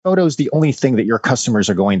photo is the only thing that your customers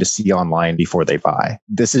are going to see online before they buy.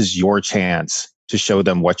 This is your chance to show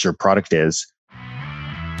them what your product is.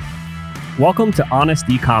 Welcome to Honest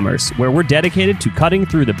E-commerce, where we're dedicated to cutting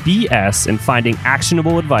through the BS and finding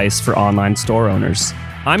actionable advice for online store owners.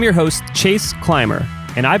 I'm your host, Chase Clymer,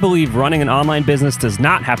 and I believe running an online business does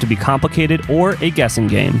not have to be complicated or a guessing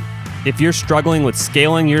game. If you're struggling with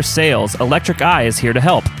scaling your sales, Electric Eye is here to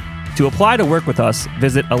help. To apply to work with us,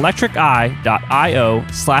 visit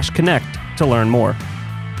electriceye.io/connect to learn more.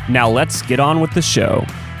 Now let's get on with the show.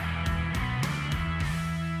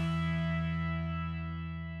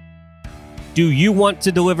 Do you want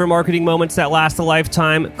to deliver marketing moments that last a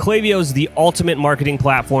lifetime? Klaviyo is the ultimate marketing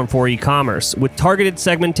platform for e-commerce. With targeted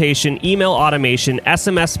segmentation, email automation,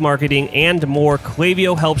 SMS marketing, and more,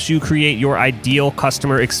 Klaviyo helps you create your ideal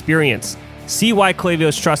customer experience. See why Klaviyo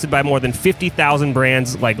is trusted by more than 50,000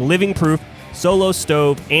 brands like Living Proof, Solo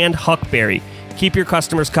Stove, and Huckberry. Keep your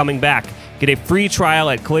customers coming back. Get a free trial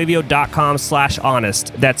at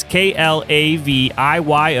klaviyo.com/honest. That's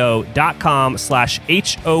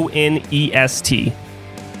KLAVIYO.com/HONEST.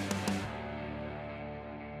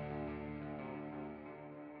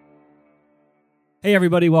 Hey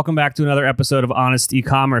everybody, welcome back to another episode of Honest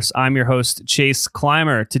E-commerce. I'm your host, Chase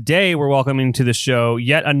Clymer. Today we're welcoming to the show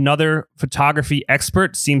yet another photography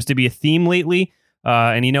expert. Seems to be a theme lately.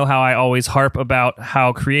 And you know how I always harp about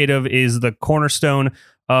how creative is the cornerstone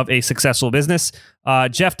of a successful business.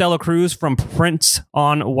 Jeff Delacruz from Prints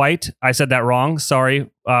on White. I said that wrong. Sorry.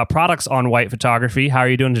 Products on White Photography. How are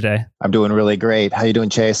you doing today? I'm doing really great. How you doing,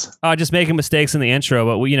 Chase? Just making mistakes in the intro,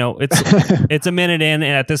 but it's a minute in,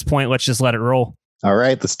 and at this point, let's just let it roll. All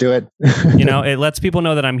right, let's do it. It lets people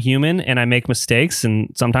know that I'm human and I make mistakes,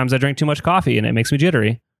 and sometimes I drink too much coffee and it makes me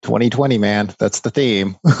jittery. 2020, man. That's the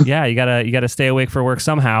theme. Yeah, you gotta stay awake for work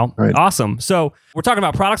somehow. Right. Awesome. So we're talking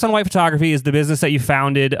about Products on White Photography is the business that you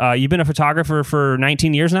founded. You've been a photographer for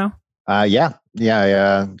 19 years now? Yeah.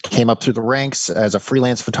 I came up through the ranks as a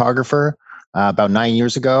freelance photographer about 9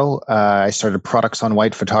 years ago. I started Products on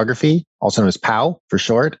White Photography, also known as POW for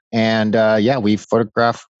short. And we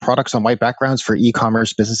photograph products on white backgrounds for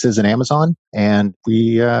e-commerce businesses and Amazon. And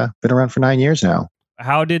we've been around for 9 years now.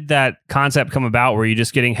 How did that concept come about? Were you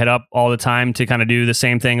just getting hit up all the time to kind of do the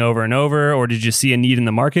same thing over and over, or did you see a need in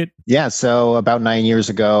the market? Yeah, so about 9 years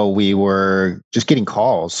ago, we were just getting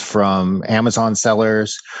calls from Amazon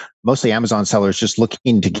sellers, mostly Amazon sellers, just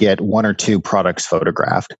looking to get one or two products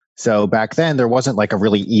photographed. So back then, there wasn't like a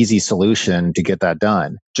really easy solution to get that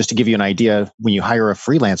done. Just to give you an idea, when you hire a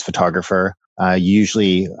freelance photographer, you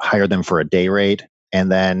usually hire them for a day rate. And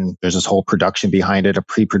then there's this whole production behind it, a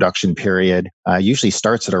pre-production period. Usually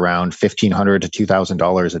starts at around $1,500 to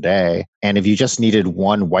 $2,000 a day. And if you just needed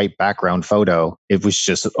one white background photo, it was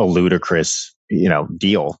just a ludicrous,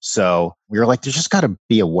 deal. So we were like, there's just got to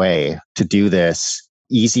be a way to do this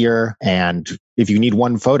easier. And if you need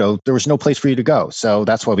one photo, there was no place for you to go. So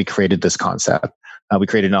that's why we created this concept. We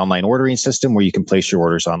created an online ordering system where you can place your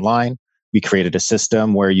orders online. We created a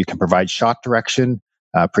system where you can provide shot direction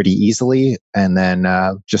pretty easily, and then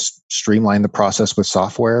just streamline the process with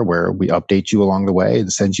software where we update you along the way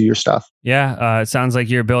and send you your stuff. Yeah, it sounds like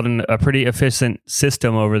you're building a pretty efficient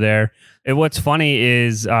system over there. And what's funny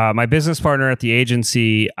is my business partner at the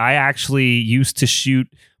agency, I actually used to shoot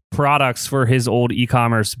products for his old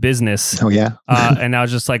e-commerce business. Oh, yeah. And that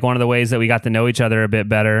was just like one of the ways that we got to know each other a bit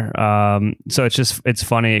better. So it's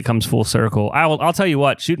funny. It comes full circle. I'll tell you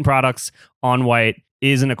what, shooting products on white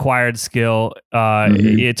is an acquired skill.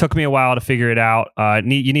 It took me a while to figure it out.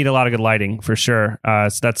 You need a lot of good lighting for sure.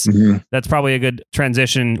 So that's probably a good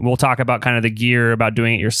transition. We'll talk about kind of the gear about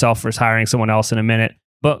doing it yourself versus hiring someone else in a minute.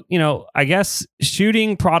 But, I guess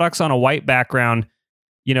shooting products on a white background,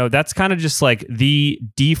 that's kind of just like the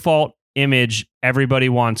default image everybody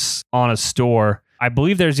wants on a store. I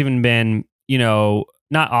believe there's even been,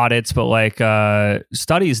 not audits, but like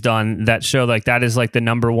studies done that show like that is like the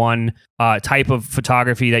number one type of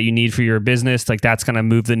photography that you need for your business. Like that's going to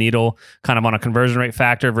move the needle kind of on a conversion rate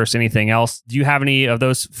factor versus anything else. Do you have any of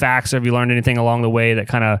those facts? Or have you learned anything along the way that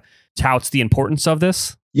kind of touts the importance of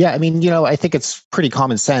this? Yeah, I mean, I think it's pretty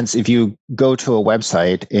common sense. If you go to a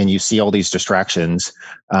website and you see all these distractions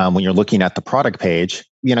when you're looking at the product page,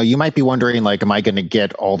 you might be wondering like, am I going to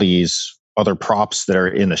get all these other props that are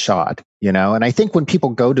in the shot, And I think when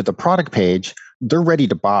people go to the product page, they're ready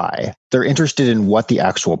to buy. They're interested in what the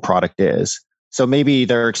actual product is. So maybe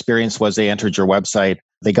their experience was they entered your website,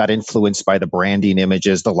 they got influenced by the branding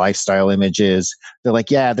images, the lifestyle images. They're like,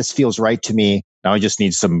 yeah, this feels right to me. Now I just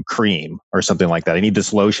need some cream or something like that. I need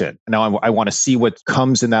this lotion. Now I want to see what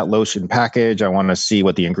comes in that lotion package. I want to see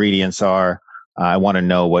what the ingredients are. I want to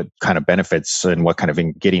know what kind of benefits and what kind of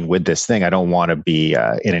getting with this thing. I don't want to be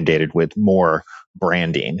inundated with more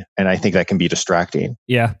branding. And I think that can be distracting.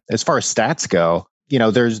 Yeah. As far as stats go,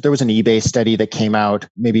 there was an eBay study that came out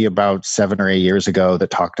maybe about 7 or 8 years ago that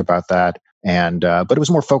talked about that. And but it was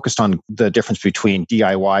more focused on the difference between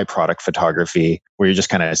DIY product photography, where you're just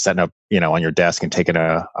kind of setting up, on your desk and taking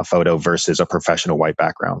a photo, versus a professional white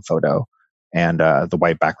background photo. And the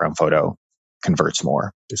white background photo converts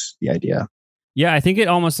more, is the idea. Yeah, I think it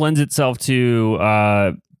almost lends itself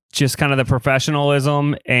to just kind of the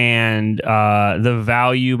professionalism and the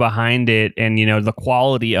value behind it, and the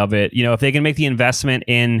quality of it. If they can make the investment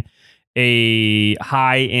in a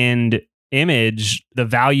high-end image, the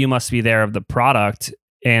value must be there of the product.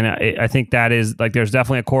 And I think that is there's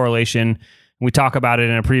definitely a correlation. We talk about it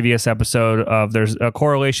in a previous episode of there's a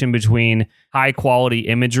correlation between high quality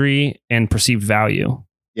imagery and perceived value.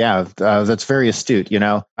 Yeah, that's very astute.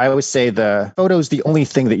 I always say the photo is the only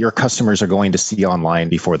thing that your customers are going to see online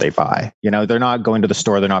before they buy. They're not going to the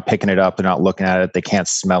store. They're not picking it up. They're not looking at it. They can't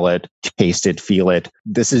smell it, taste it, feel it.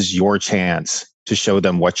 This is your chance to show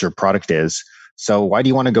them what your product is. So why do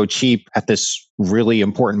you want to go cheap at this really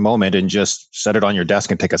important moment and just set it on your desk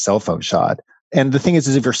and take a cell phone shot? And the thing is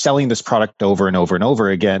if you're selling this product over and over and over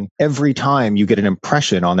again, every time you get an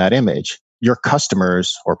impression on that image, your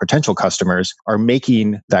customers or potential customers are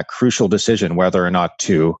making that crucial decision whether or not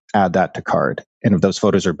to add that to cart. And if those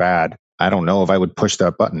photos are bad, I don't know if I would push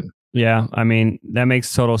that button. Yeah, I mean, that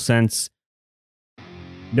makes total sense.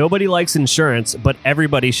 Nobody likes insurance, but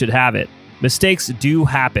everybody should have it. Mistakes do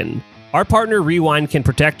happen. Our partner Rewind can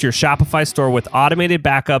protect your Shopify store with automated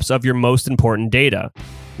backups of your most important data.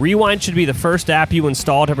 Rewind should be the first app you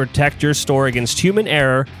install to protect your store against human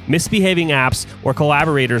error, misbehaving apps, or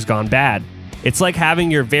collaborators gone bad. It's like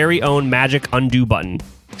having your very own magic undo button.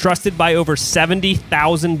 Trusted by over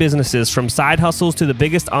 70,000 businesses, from side hustles to the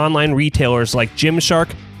biggest online retailers like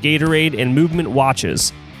Gymshark, Gatorade, and Movement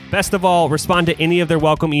Watches. Best of all, respond to any of their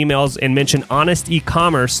welcome emails and mention Honest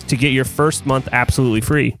E-commerce to get your first month absolutely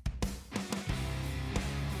free.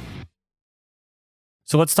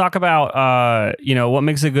 So let's talk about, what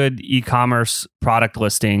makes a good e-commerce product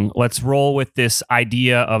listing. Let's roll with this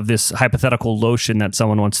idea of this hypothetical lotion that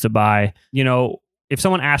someone wants to buy. If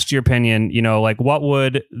someone asked your opinion, what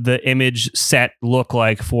would the image set look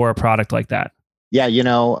like for a product like that? Yeah,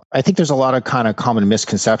 I think there's a lot of kind of common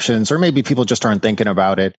misconceptions, or maybe people just aren't thinking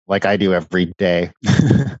about it like I do every day.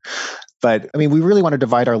 But we really want to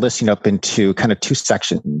divide our listing up into kind of two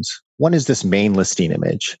sections. One is this main listing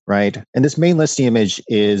image, right? And this main listing image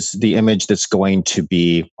is the image that's going to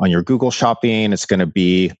be on your Google Shopping. It's going to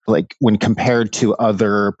be like, when compared to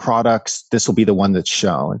other products, this will be the one that's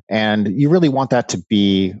shown. And you really want that to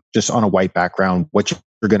be just on a white background, what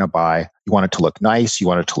you're going to buy. You want it to look nice. You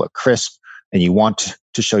want it to look crisp. And you want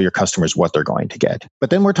to show your customers what they're going to get.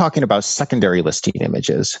 But then we're talking about secondary listing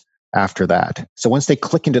images after that. So once they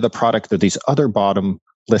click into the product, there are these other bottom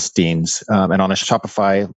listings. And on a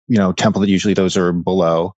Shopify, template, usually those are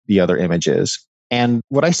below the other images. And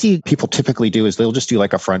what I see people typically do is they'll just do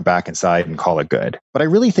like a front, back, and side and call it good. But I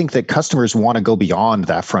really think that customers want to go beyond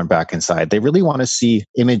that front, back, and side. They really want to see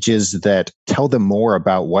images that tell them more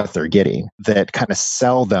about what they're getting, that kind of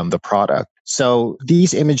sell them the product. So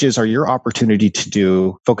these images are your opportunity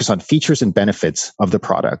to focus on features and benefits of the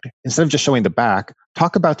product. Instead of just showing the back,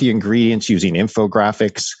 talk about the ingredients using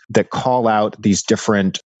infographics that call out these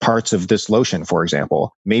different parts of this lotion, for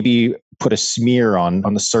example. Maybe put a smear on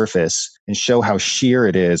the surface and show how sheer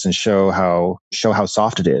it is and show how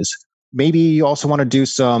soft it is. Maybe you also want to do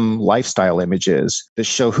some lifestyle images that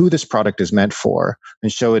show who this product is meant for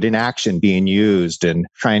and show it in action being used, and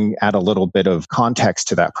try and add a little bit of context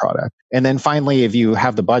to that product. And then finally, if you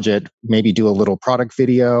have the budget, maybe do a little product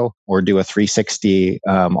video or do a 360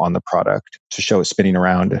 on the product to show it spinning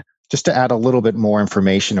around, just to add a little bit more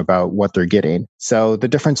information about what they're getting. So the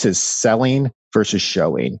difference is selling versus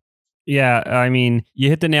showing. Yeah, you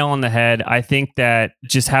hit the nail on the head. I think that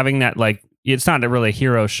just having that, it's not really a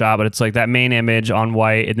hero shot, but it's like that main image on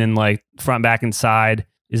white and then like front, back, and side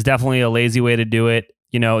is definitely a lazy way to do it.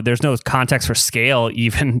 There's no context for scale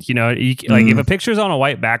even, if a picture's on a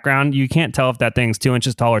white background, you can't tell if that thing's 2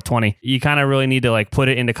 inches tall or 20. You kind of really need to put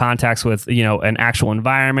it into context with, an actual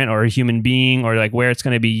environment or a human being, or where it's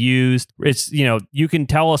going to be used. It's, you can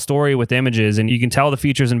tell a story with images, and you can tell the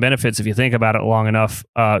features and benefits if you think about it long enough,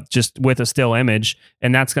 just with a still image,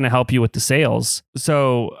 and that's going to help you with the sales.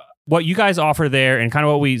 So what you guys offer there, and kind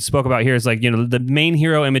of what we spoke about here, is the main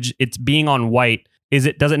hero image, it's being on white. Does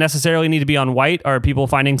it necessarily need to be on white? Are people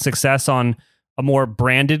finding success on a more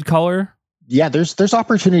branded color? Yeah, there's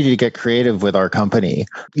opportunity to get creative with our company.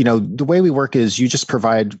 The way we work is you just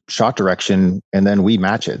provide shot direction and then we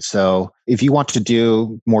match it. So if you want to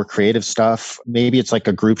do more creative stuff, maybe it's like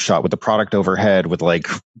a group shot with the product overhead with like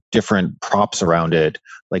different props around it.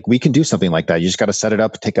 Like we can do something like that. You just got to set it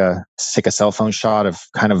up, take a cell phone shot of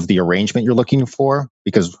kind of the arrangement you're looking for,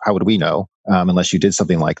 because how would we know unless you did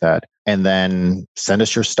something like that? And then send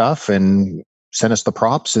us your stuff and send us the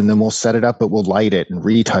props, and then we'll set it up, but we'll light it and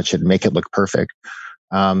retouch it and make it look perfect.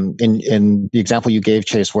 In the example you gave,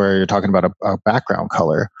 Chase, where you're talking about a background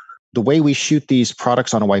color, the way we shoot these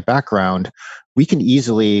products on a white background, we can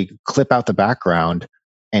easily clip out the background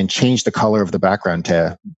and change the color of the background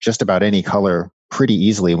to just about any color pretty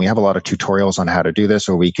easily. And we have a lot of tutorials on how to do this,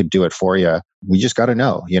 or we could do it for you. We just got to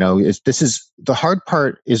know, the hard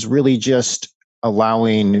part is really just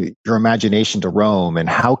allowing your imagination to roam, and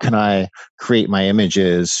how can I create my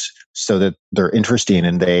images so that they're interesting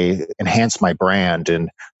and they enhance my brand and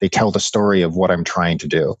they tell the story of what I'm trying to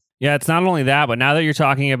do. Yeah, it's not only that, but now that you're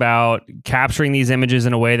talking about capturing these images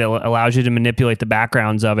in a way that allows you to manipulate the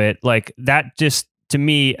backgrounds of it, like that just, to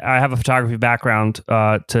me, I have a photography background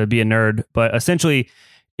to be a nerd, but essentially,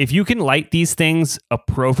 if you can light these things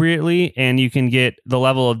appropriately and you can get the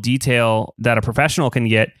level of detail that a professional can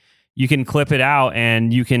get, you can clip it out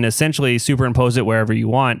and you can essentially superimpose it wherever you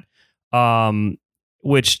want,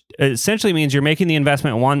 which essentially means you're making the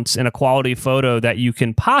investment once in a quality photo that you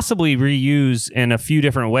can possibly reuse in a few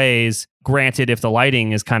different ways, granted if the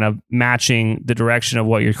lighting is kind of matching the direction of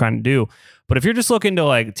what you're trying to do. But if you're just looking to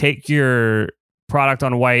like take your product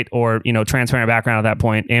on white or transparent background at that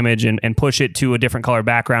point image and push it to a different color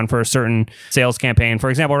background for a certain sales campaign. For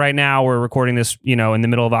example, right now we're recording this in the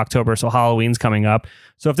middle of October, so Halloween's coming up.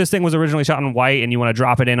 So if this thing was originally shot in white and you want to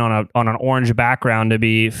drop it in on an orange background to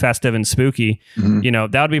be festive and spooky,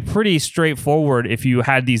 that would be pretty straightforward if you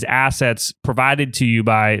had these assets provided to you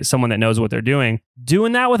by someone that knows what they're doing.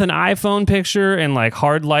 Doing that with an iPhone picture and like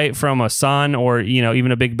hard light from a sun or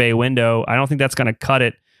even a big bay window, I don't think that's going to cut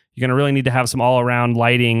it. You're going to really need to have some all-around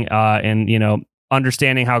lighting and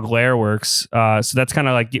understanding how glare works. So that's kind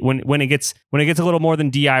of like when it gets a little more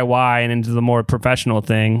than DIY and into the more professional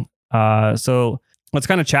thing. So let's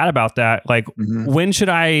kind of chat about that. Like, where should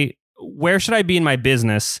I be in my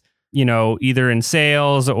business? Either in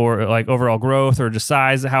sales or like overall growth or just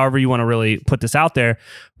size, however you want to really put this out there.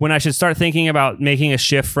 When I should start thinking about making a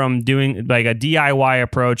shift from doing like a DIY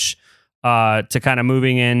approach to kind of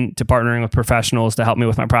moving in to partnering with professionals to help me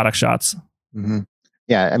with my product shots?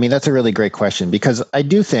 Yeah, I mean, that's a really great question, because I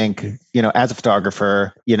do think, as a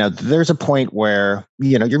photographer, there's a point where,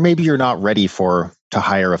 you're not ready to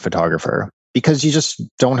hire a photographer because you're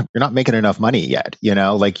not making enough money yet.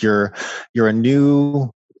 Like you're a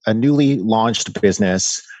newly launched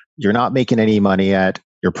business. You're not making any money yet.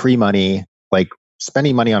 You're pre-money. Like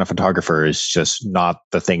spending money on a photographer is just not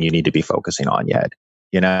the thing you need to be focusing on yet.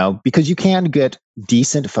 Because you can get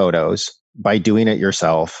decent photos by doing it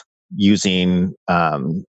yourself using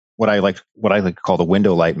what I like to call the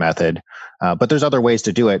window light method. But there's other ways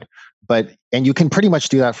to do it. And you can pretty much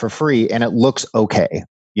do that for free, and it looks okay.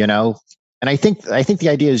 And I think the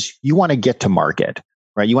idea is you want to get to market,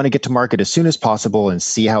 right? You want to get to market as soon as possible and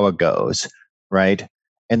see how it goes, right?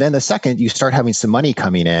 And then the second you start having some money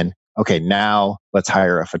coming in, okay, now let's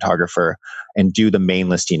hire a photographer and do the main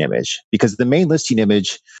listing image, because the main listing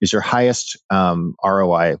image is your highest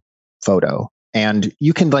ROI photo. And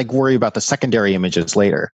you can worry about the secondary images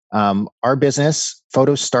later. Our business,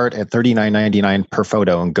 photos start at $39.99 per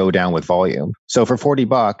photo and go down with volume. So for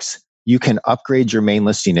 $40, you can upgrade your main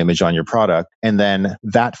listing image on your product, and then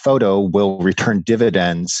that photo will return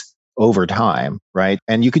dividends over time, right?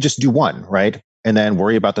 And you could just do one, right? And then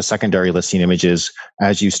worry about the secondary listing images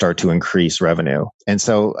as you start to increase revenue. And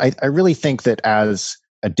so I really think that as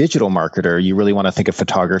a digital marketer, you really want to think of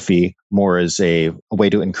photography more as a way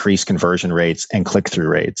to increase conversion rates and click-through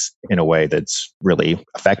rates in a way that's really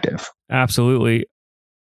effective. Absolutely.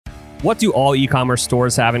 What do all e-commerce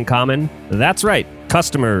stores have in common? That's right,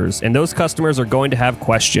 customers. And those customers are going to have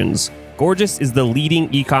questions. Gorgeous is the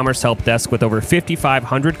leading e-commerce help desk with over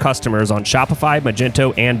 5,500 customers on Shopify,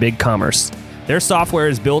 Magento, and BigCommerce. Their software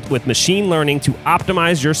is built with machine learning to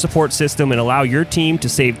optimize your support system and allow your team to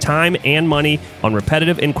save time and money on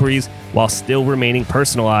repetitive inquiries while still remaining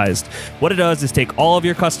personalized. What it does is take all of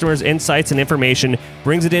your customers' insights and information,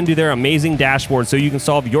 brings it into their amazing dashboard so you can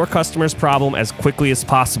solve your customer's problem as quickly as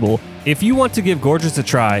possible. If you want to give Gorgeous a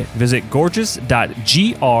try, visit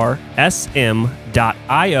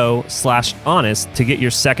gorgeous.grsm.io/honest to get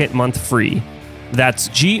your second month free. That's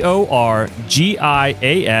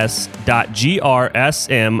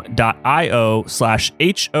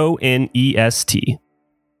gorgias.grsm.io/HONEST.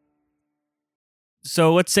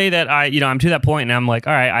 So let's say that I'm to that point and I'm like,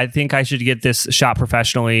 all right, I think I should get this shot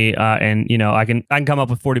professionally, and I can come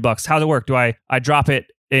up with $40. How's it work? Do I drop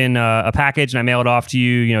it in a package and I mail it off to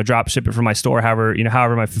you? Drop ship it from my store,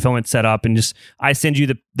 however my fulfillment's set up, and just I send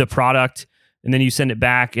you the product, and then you send it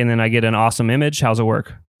back, and then I get an awesome image. How's it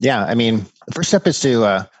work? Yeah, I mean, the first step is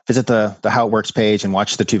to visit the How It Works page and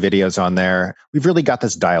watch the 2 videos on there. We've really got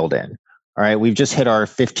this dialed in. All right, we've just hit our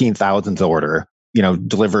 15,000th order.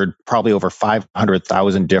 Delivered probably over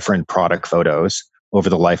 500,000 different product photos over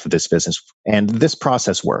the life of this business. And this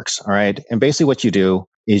process works. All right. And basically what you do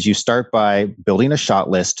is you start by building a shot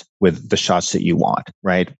list with the shots that you want,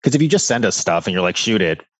 right? Because if you just send us stuff and you're like, shoot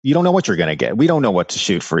it, you don't know what you're going to get. We don't know what to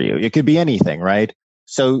shoot for you. It could be anything, right?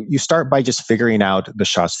 So you start by just figuring out the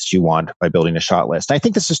shots that you want by building a shot list. I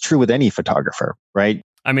think this is true with any photographer, right?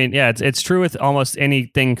 I mean, yeah, it's true with almost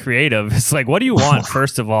anything creative. It's like, what do you want,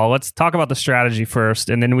 first of all? Let's talk about the strategy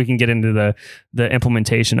first, and then we can get into the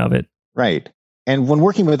implementation of it. Right. And when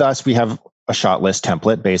working with us, we have a shot list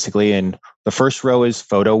template, basically, and the first row is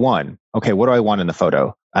photo 1. Okay, what do I want in the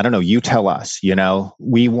photo? I don't know. You tell us.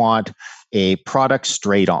 We want a product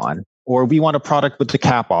straight on, or we want a product with the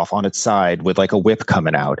cap off on its side with like a whip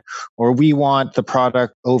coming out, or we want the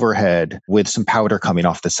product overhead with some powder coming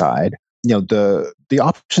off the side. The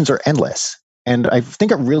options are endless. And I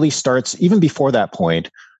think it really starts even before that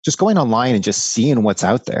point, just going online and just seeing what's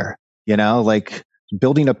out there, like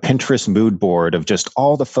building a Pinterest mood board of just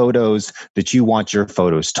all the photos that you want your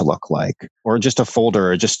photos to look like, or just a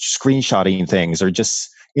folder, or just screenshotting things, or just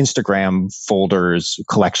Instagram folders,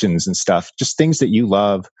 collections and stuff, just things that you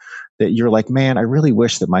love that you're like, man, I really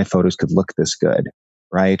wish that my photos could look this good.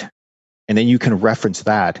 Right. And then you can reference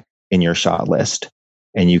that in your shot list.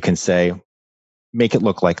 And you can say, make it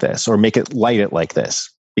look like this, or make it light it like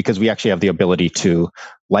this, because we actually have the ability to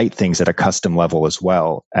light things at a custom level as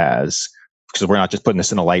well, as because we're not just putting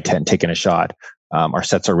this in a light tent and taking a shot. Our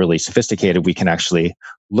sets are really sophisticated. We can actually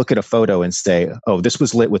look at a photo and say, oh, this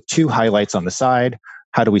was lit with 2 highlights on the side.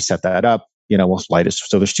 How do we set that up? We'll light it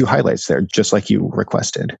so there's 2 highlights there, just like you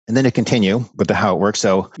requested. And then to continue with the How It Works.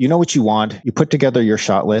 So you know what you want. You put together your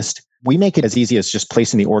shot list. We make it as easy as just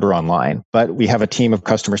placing the order online, but we have a team of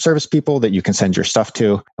customer service people that you can send your stuff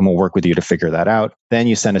to, and we'll work with you to figure that out. Then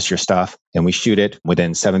you send us your stuff and we shoot it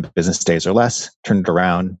within 7 business days or less, turn it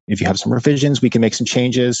around. If you have some revisions, we can make some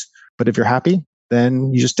changes. But if you're happy,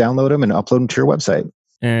 then you just download them and upload them to your website.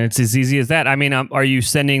 And it's as easy as that. I mean, are you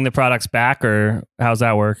sending the products back, or how's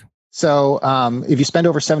that work? So if you spend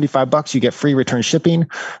over $75, you get free return shipping.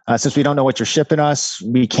 Since we don't know what you're shipping us,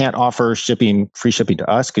 we can't offer free shipping to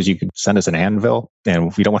us, because you could send us an anvil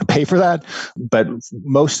and we don't want to pay for that. But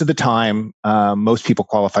most of the time, most people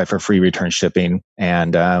qualify for free return shipping,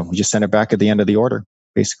 and we just send it back at the end of the order,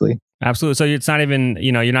 basically. Absolutely. So it's not even,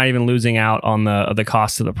 you're not even losing out on the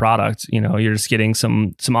cost of the product. You're just getting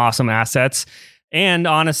some awesome assets. And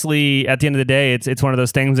honestly, at the end of the day, it's one of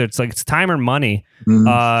those things. It's like, it's time or money.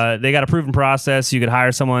 Mm-hmm. They got a proven process. You could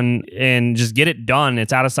hire someone and just get it done.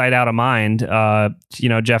 It's out of sight, out of mind.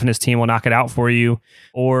 Jeff and his team will knock it out for you.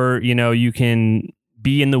 Or, you can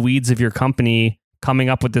be in the weeds of your company, coming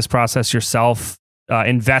up with this process yourself,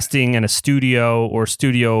 investing in a studio or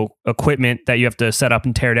studio equipment that you have to set up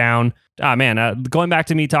and tear down. Going back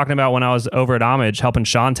to me talking about when I was over at Homage helping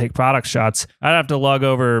Sean take product shots, I'd have to lug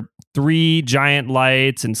over 3 giant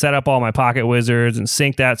lights and set up all my pocket wizards and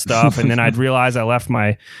sync that stuff. And then I'd realize I left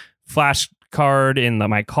my flash card in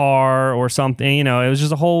my car or something. It was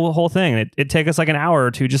just a whole thing. It'd take us like an hour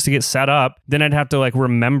or 2 just to get set up. Then I'd have to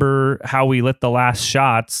remember how we lit the last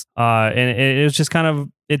shots. And it was just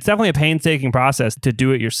it's definitely a painstaking process to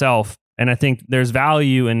do it yourself. And I think there's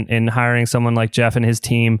value in hiring someone like Jeff and his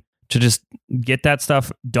team to just get that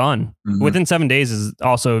stuff done. Mm-hmm. Within 7 days is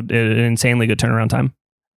also an insanely good turnaround time.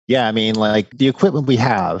 Yeah, I mean, the equipment we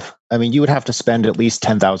have, you would have to spend at least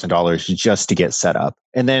 $10,000 just to get set up.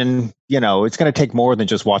 And then, it's going to take more than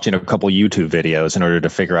just watching a couple YouTube videos in order to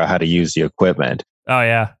figure out how to use the equipment. Oh,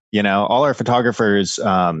 yeah. All our photographers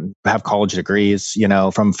have college degrees,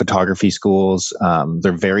 from photography schools.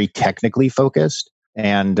 They're very technically focused,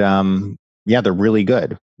 and they're really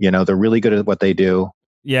good. They're really good at what they do.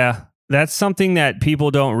 Yeah. That's something that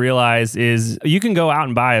people don't realize is you can go out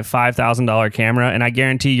and buy a $5,000 camera, and I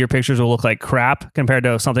guarantee your pictures will look like crap compared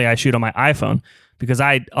to something I shoot on my iPhone, because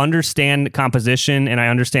I understand composition and I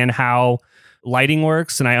understand how lighting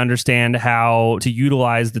works and I understand how to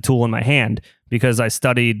utilize the tool in my hand. because I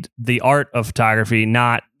studied the art of photography,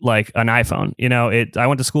 not like an iPhone. I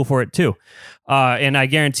went to school for it too. And I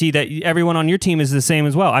guarantee that everyone on your team is the same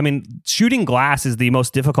as well. I mean, shooting glass is the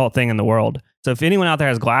most difficult thing in the world. So if anyone out there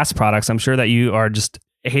has glass products, I'm sure that you are just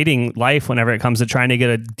hating life whenever it comes to trying to get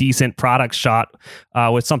a decent product shot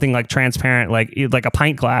with something like transparent, like a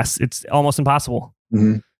pint glass. It's almost impossible.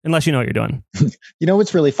 Mm-hmm. Unless you know what you're doing.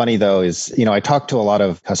 What's really funny though is, I talk to a lot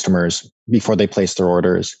of customers before they place their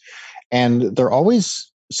orders, and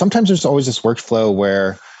sometimes there's always this workflow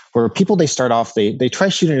where people, they start off, they try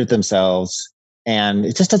shooting it themselves and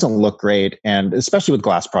it just doesn't look great. And especially with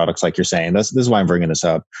glass products, like you're saying, this is why I'm bringing this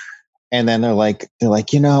up. And then they're like,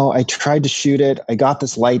 I tried to shoot it. I got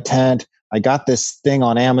this light tent. I got this thing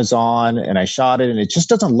on Amazon and I shot it and it just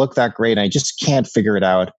doesn't look that great. And I just can't figure it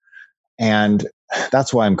out. And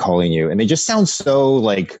that's why I'm calling you. And they just sound so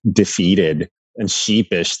like defeated and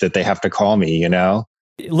sheepish that they have to call me,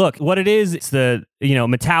 Look, what it is, it's the,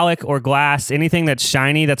 metallic or glass, anything that's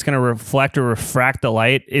shiny that's going to reflect or refract the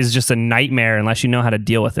light is just a nightmare unless you know how to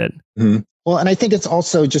deal with it. Mm-hmm. Well, and I think it's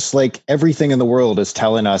also just like everything in the world is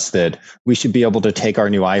telling us that we should be able to take our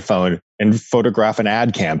new iPhone and photograph an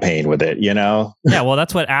ad campaign with it, Yeah, well,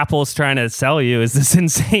 that's what Apple's trying to sell you, is this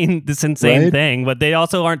insane right? thing. But they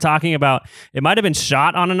also aren't talking about, it might have been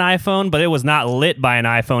shot on an iPhone, but it was not lit by an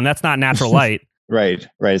iPhone. That's not natural light. Right.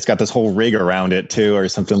 It's got this whole rig around it too, or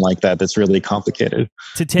something like that. That's really complicated.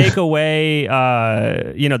 To take away,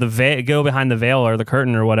 the go behind the veil or the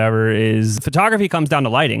curtain or whatever, is photography comes down to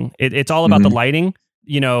lighting. It's all about the lighting.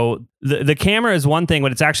 The camera is one thing,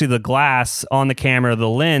 but it's actually the glass on the camera, the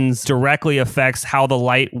lens directly affects how the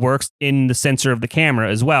light works in the sensor of the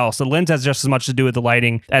camera as well. So the lens has just as much to do with the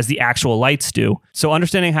lighting as the actual lights do. So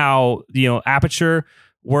understanding how, aperture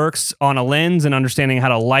works on a lens and understanding how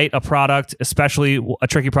to light a product, especially a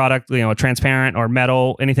tricky product, a transparent or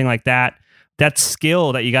metal, anything like that, that's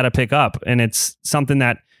skill that you got to pick up. And it's something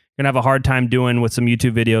that you're going to have a hard time doing with some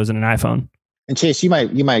YouTube videos and an iPhone. And Chase, you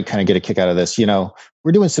might kind of get a kick out of this.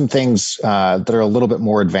 We're doing some things that are a little bit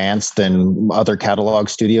more advanced than other catalog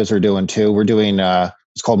studios are doing too. We're doing,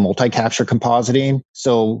 it's called multi-capture compositing.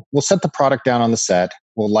 So we'll set the product down on the set.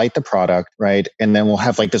 We'll light the product, right? And then we'll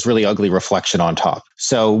have like this really ugly reflection on top.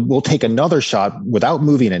 So we'll take another shot without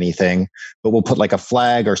moving anything, but we'll put like a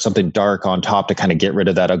flag or something dark on top to kind of get rid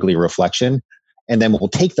of that ugly reflection. And then we'll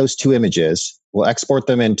take those two images, we'll export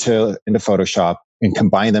them into Photoshop and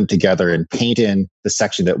combine them together and paint in the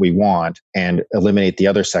section that we want and eliminate the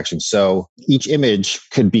other section. So each image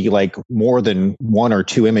could be like more than one or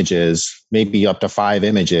two images, maybe up to 5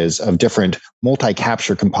 images of different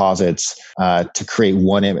multi-capture composites to create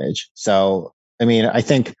one image. So, I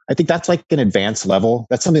think that's like an advanced level.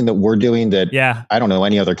 That's something that we're doing that I don't know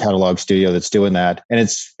any other catalog studio that's doing that. And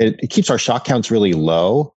it keeps our shot counts really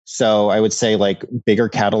low. So I would say like bigger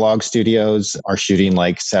catalog studios are shooting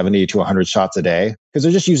like 70 to 100 shots a day because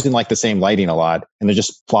they're just using like the same lighting a lot and they're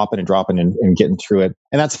just plopping and dropping and getting through it.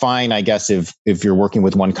 And that's fine, I guess, if you're working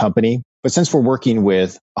with one company. But since we're working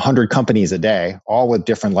with 100 companies a day, all with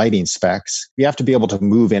different lighting specs, we have to be able to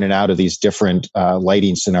move in and out of these different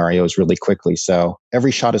lighting scenarios really quickly. So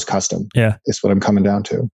every shot is custom. Yeah. Is what I'm coming down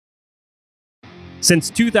to.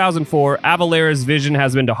 Since 2004, Avalara's vision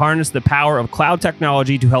has been to harness the power of cloud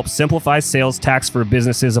technology to help simplify sales tax for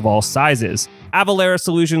businesses of all sizes. Avalara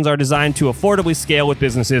solutions are designed to affordably scale with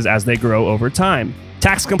businesses as they grow over time.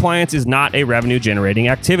 Tax compliance is not a revenue-generating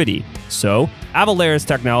activity. So, Avalara's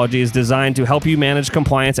technology is designed to help you manage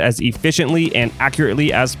compliance as efficiently and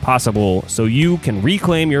accurately as possible so you can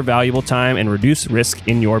reclaim your valuable time and reduce risk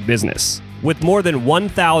in your business. With more than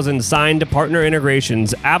 1,000 signed partner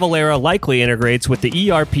integrations, Avalara likely integrates with the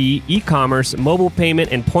ERP, e-commerce, mobile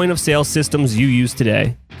payment, and point-of-sale systems you use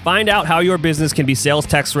today. Find out how your business can be sales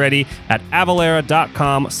tax ready at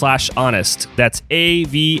avalara.com/honest. That's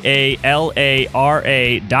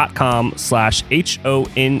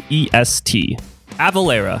avalara.com/honest.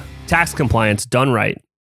 Avalara, tax compliance done right.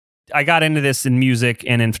 I got into this in music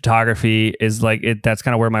and in photography that's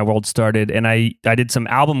kind of where my world started. And I did some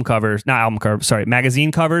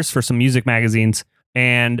magazine covers for some music magazines.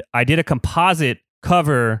 And I did a composite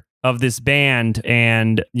cover of this band,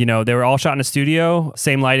 and they were all shot in a studio,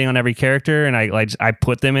 same lighting on every character, and I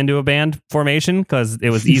put them into a band formation because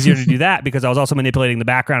it was easier to do that because I was also manipulating the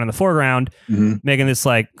background and the foreground, making this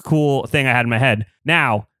like cool thing I had in my head.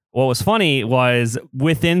 Now, what was funny was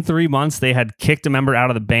within 3 months they had kicked a member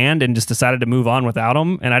out of the band and just decided to move on without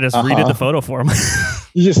him, and I just redid the photo for him.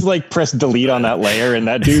 You just like press delete on that layer and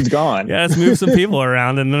that dude's gone. Yeah, let's move some people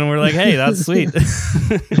around, and then we're like, hey, that's sweet.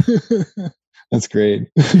 That's great.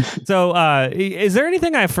 So, is there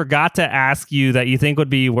anything I forgot to ask you that you think would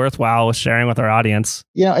be worthwhile sharing with our audience?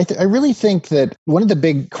 Yeah, I really think that one of the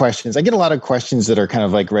big questions, I get a lot of questions that are kind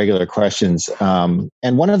of like regular questions. And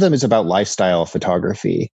one of them is about lifestyle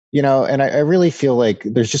photography. And I really feel like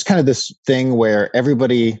there's just kind of this thing where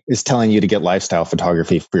everybody is telling you to get lifestyle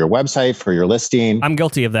photography for your website, for your listing. I'm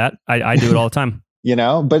guilty of that. I do it all the time.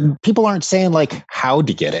 But people aren't saying like how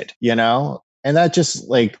to get it, And that just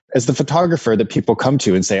like, as the photographer that people come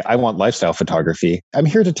to and say, I want lifestyle photography, I'm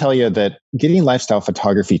here to tell you that getting lifestyle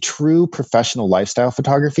photography, true professional lifestyle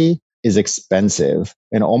photography, is expensive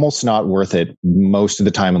and almost not worth it most of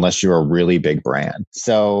the time unless you're a really big brand.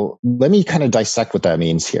 So let me kind of dissect what that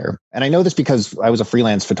means here. And I know this because I was a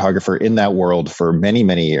freelance photographer in that world for many,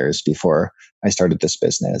 many years before I started this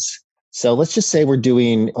business. So let's just say we're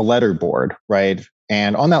doing a letterboard, right?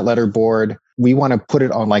 And on that letterboard, we want to put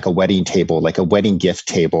it on like a wedding table, like a wedding gift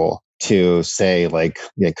table to say like,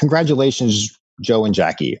 yeah, congratulations, Joe and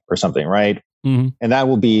Jackie or something, right? Mm-hmm. And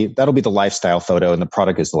that'll be the lifestyle photo and the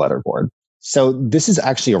product is the letterboard. So this is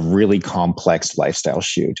actually a really complex lifestyle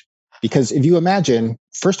shoot. Because if you imagine,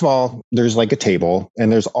 first of all, there's like a table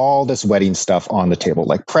and there's all this wedding stuff on the table,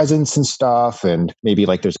 like presents and stuff. And maybe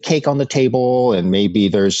like there's cake on the table and maybe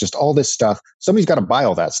there's just all this stuff. Somebody's got to buy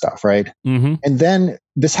all that stuff, right? Mm-hmm. And then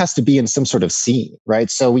this has to be in some sort of scene, right?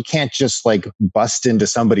 So we can't just like bust into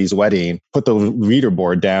somebody's wedding, put the reader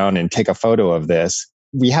board down and take a photo of this.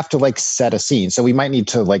 We have to like set a scene. So we might need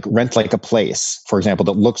to like rent like a place, for example,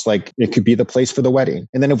 that looks like it could be the place for the wedding.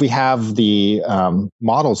 And then if we have the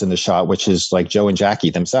models in the shot, which is like Joe and Jackie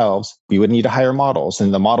themselves, we would need to hire models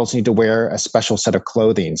and the models need to wear a special set of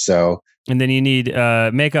clothing. And then you need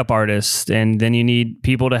makeup artists and then you need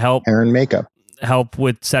people to help hair and makeup. Help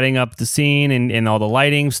with setting up the scene and all the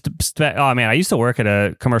lighting. Oh man, I used to work at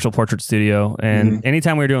a commercial portrait studio and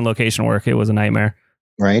anytime we were doing location work, it was a nightmare.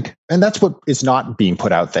 Right. And that's what is not being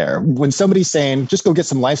put out there. When somebody's saying, just go get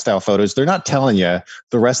some lifestyle photos, they're not telling you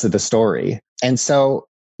the rest of the story. And so,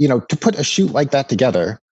 to put a shoot like that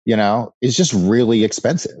together, is just really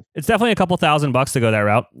expensive. It's definitely a couple $1,000 to go that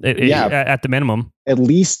route. At the minimum. At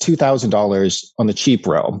least $2,000 on the cheap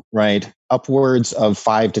row, right? Upwards of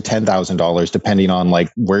 $5,000 to $10,000, depending on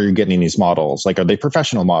like where you're getting these models. Like, are they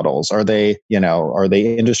professional models? Are they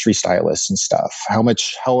industry stylists and stuff?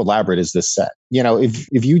 How elaborate is this set?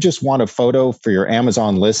 If you just want a photo for your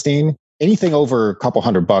Amazon listing, anything over a couple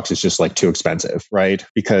 $100 is just like too expensive, right?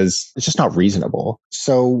 Because it's just not reasonable.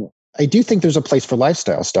 So I do think there's a place for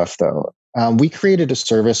lifestyle stuff though. We created a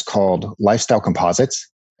service called Lifestyle Composites.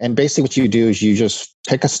 And basically what you do is you just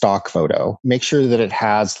pick a stock photo, make sure that it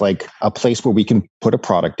has like a place where we can put a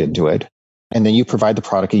product into it. And then you provide the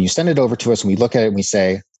product and you send it over to us and we look at it and we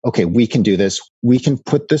say, okay, we can do this. We can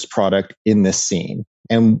put this product in this scene.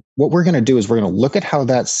 And what we're going to do is we're going to look at how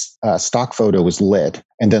that stock photo was lit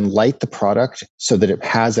and then light the product so that it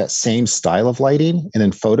has that same style of lighting and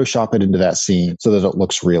then Photoshop it into that scene so that it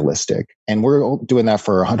looks realistic. And we're doing that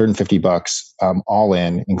for $150 all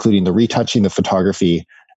in, including the retouching, the photography,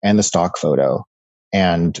 and the stock photo.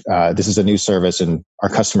 And this is a new service and our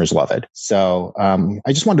customers love it. So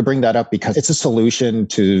I just wanted to bring that up because it's a solution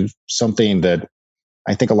to something that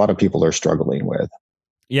I think a lot of people are struggling with.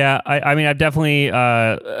 Yeah, I mean, I definitely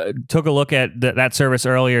took a look at that service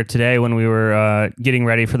earlier today when we were getting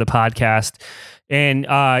ready for the podcast. And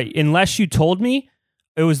unless you told me,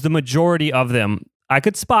 it was the majority of them. I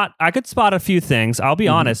could spot a few things. I'll be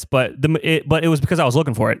honest, but it was because I was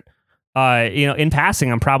looking for it. In passing,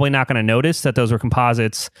 I'm probably not going to notice that those were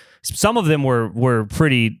composites. Some of them were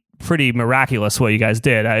pretty miraculous what you guys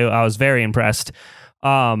did. I was very impressed.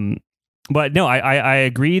 But no, I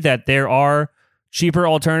agree that there are cheaper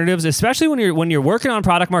alternatives, especially when you're working on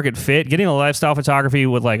product market fit. Getting a lifestyle photography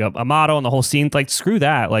with like a model and the whole scene, like screw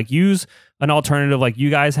that. Like use an alternative like you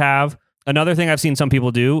guys have. Another thing I've seen some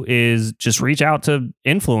people do is just reach out to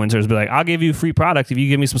influencers, be like, I'll give you free product if you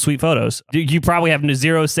give me some sweet photos. You probably have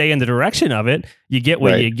zero say in the direction of it. You get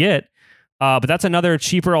what you get. But that's another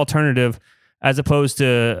cheaper alternative as opposed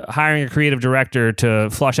to hiring a creative director to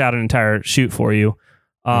flush out an entire shoot for you.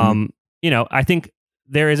 I think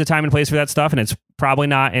there is a time and place for that stuff, and it's probably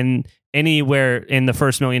not in anywhere in the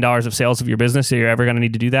first $1 million of sales of your business that you're ever going to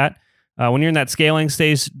need to do that. When you're in that scaling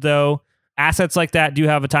stage, though, assets like that do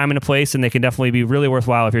have a time and a place, and they can definitely be really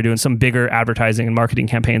worthwhile if you're doing some bigger advertising and marketing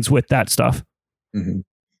campaigns with that stuff. Mm-hmm.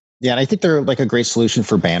 Yeah, and I think they're like a great solution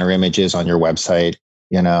for banner images on your website.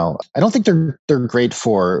 I don't think they're great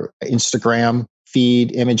for Instagram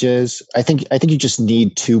feed images. I think you just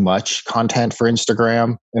need too much content for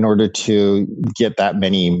Instagram in order to get that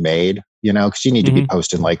many made, because you need to be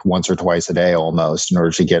posting like once or twice a day almost in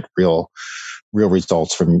order to get real real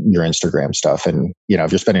results from your Instagram stuff. And,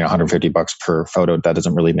 if you're spending $150 per photo, that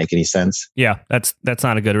doesn't really make any sense. Yeah, that's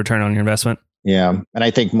not a good return on your investment. Yeah. And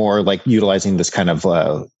I think more like utilizing this kind of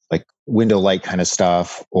like window light kind of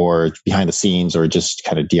stuff, or behind the scenes, or just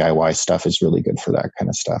kind of DIY stuff is really good for that kind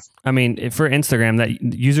of stuff. I mean, for Instagram,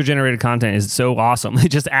 that user generated content is so awesome.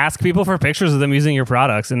 Just ask people for pictures of them using your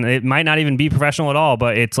products, and it might not even be professional at all,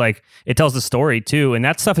 but it's like, it tells the story too. And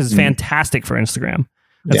that stuff is fantastic for Instagram.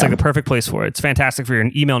 That's like the perfect place for it. It's fantastic for your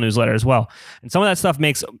email newsletter as well. And some of that stuff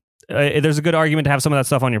makes, there's a good argument to have some of that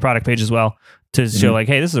stuff on your product page as well, to show like,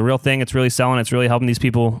 hey, this is a real thing. It's really selling. It's really helping these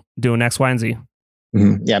people doing X, Y, and Z.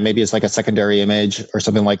 Yeah, maybe it's like a secondary image or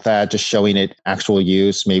something like that, just showing it actual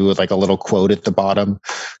use, maybe with like a little quote at the bottom,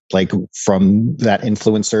 like from that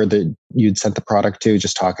influencer that you'd sent the product to,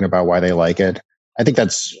 just talking about why they like it. I think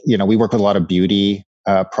that's, we work with a lot of beauty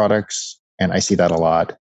products, and I see that a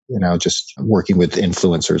lot, just working with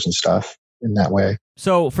influencers and stuff in that way.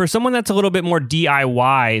 So for someone that's a little bit more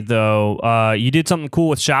DIY though, you did something cool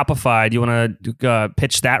with Shopify. Do you want to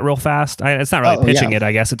pitch that real fast? It's not really pitching it.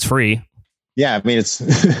 I guess it's free. Yeah, I mean, this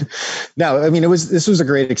was a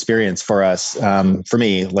great experience for us, for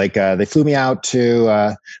me. Like, they flew me out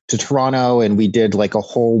to Toronto, and we did like a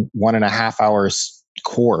whole 1.5 hours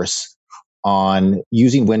course on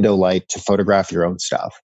using window light to photograph your own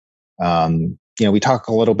stuff. We talk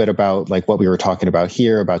a little bit about like what we were talking about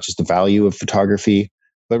here, about just the value of photography,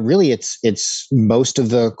 but really it's most of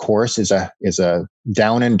the course is a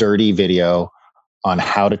down and dirty video on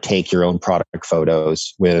how to take your own product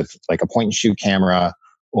photos with like a point and shoot camera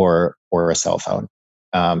or a cell phone.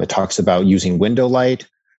 It talks about using window light.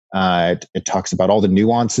 It talks about all the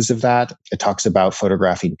nuances of that. It talks about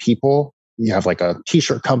photographing people. You have like a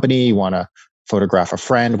t-shirt company, you want to photograph a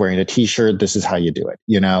friend wearing a t-shirt. This is how you do it.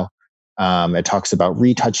 It talks about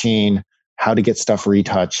retouching, how to get stuff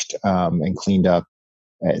retouched and cleaned up.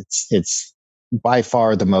 It's by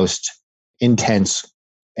far the most intense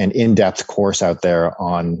and in-depth course out there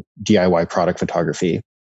on DIY product photography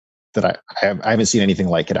that I haven't seen anything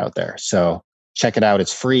like it out there. So check it out.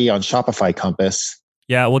 It's free on Shopify Compass.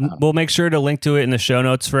 Yeah, we'll make sure to link to it in the show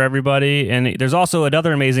notes for everybody. And there's also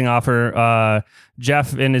another amazing offer.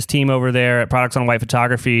 Jeff and his team over there at Products on White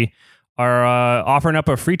Photography are offering up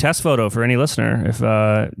a free test photo for any listener. If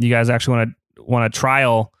you guys actually want to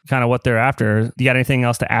trial kind of what they're after. You got anything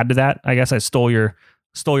else to add to that? I guess I stole your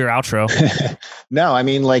outro. No, I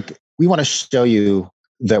mean, like, we want to show you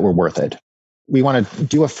that we're worth it. We want to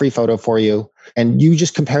do a free photo for you, and you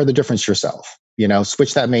just compare the difference yourself.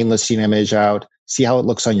 Switch that main listing image out, see how it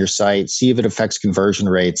looks on your site, see if it affects conversion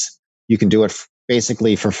rates. You can do it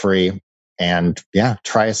basically for free, and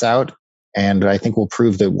try us out. And I think we'll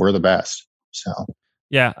prove that we're the best. So,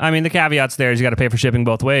 yeah, I mean, the caveats there is you got to pay for shipping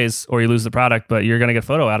both ways, or you lose the product, but you're going to get a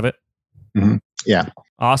photo out of it. Mm-hmm. Yeah.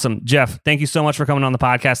 Awesome. Jeff, thank you so much for coming on the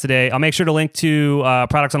podcast today. I'll make sure to link to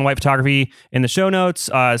Products on White Photography in the show notes.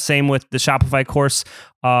 Same with the Shopify course.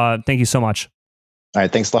 Thank you so much. All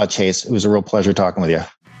right. Thanks a lot, Chase. It was a real pleasure talking with you.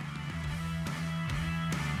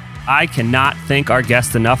 I cannot thank our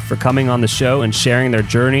guests enough for coming on the show and sharing their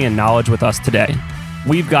journey and knowledge with us today.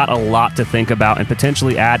 We've got a lot to think about and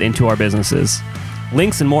potentially add into our businesses.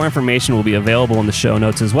 Links and more information will be available in the show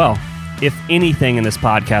notes as well. If anything in this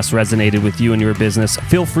podcast resonated with you and your business,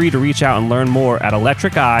 feel free to reach out and learn more at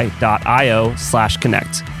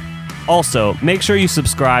electriceye.io/connect. Also, make sure you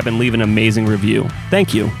subscribe and leave an amazing review.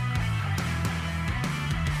 Thank you.